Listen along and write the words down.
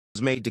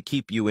God's made to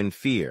keep you in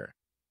fear.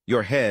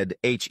 Your head,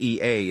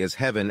 H-E-A, is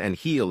heaven and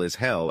heel is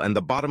hell, and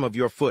the bottom of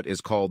your foot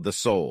is called the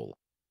soul.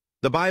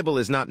 The Bible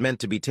is not meant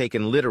to be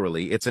taken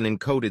literally, it's an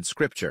encoded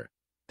scripture.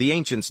 The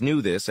ancients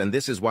knew this, and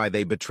this is why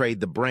they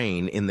betrayed the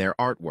brain in their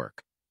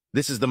artwork.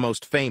 This is the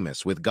most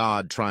famous, with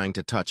God trying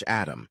to touch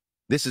Adam.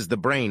 This is the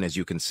brain, as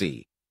you can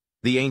see.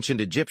 The ancient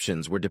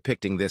Egyptians were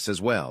depicting this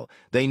as well.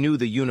 They knew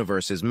the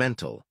universe is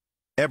mental.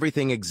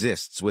 Everything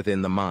exists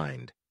within the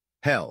mind.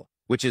 Hell,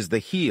 which is the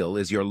heel,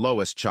 is your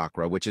lowest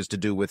chakra, which is to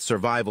do with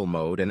survival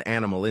mode and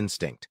animal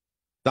instinct.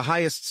 The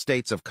highest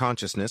states of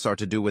consciousness are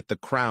to do with the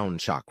crown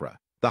chakra,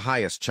 the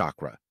highest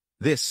chakra.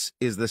 This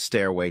is the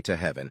stairway to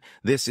heaven.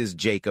 This is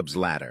Jacob's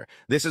ladder.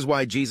 This is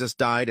why Jesus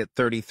died at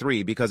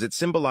 33, because it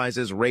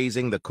symbolizes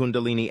raising the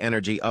Kundalini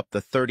energy up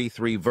the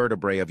 33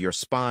 vertebrae of your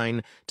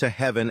spine to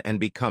heaven and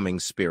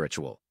becoming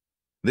spiritual.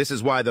 This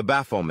is why the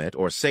Baphomet,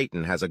 or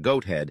Satan, has a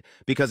goat head,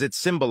 because it's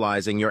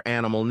symbolizing your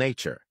animal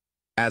nature.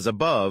 As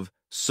above,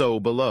 so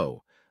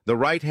below. The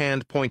right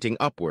hand pointing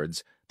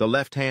upwards, the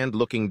left hand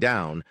looking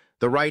down,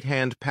 the right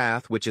hand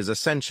path which is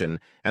ascension,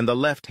 and the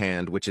left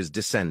hand which is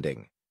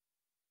descending.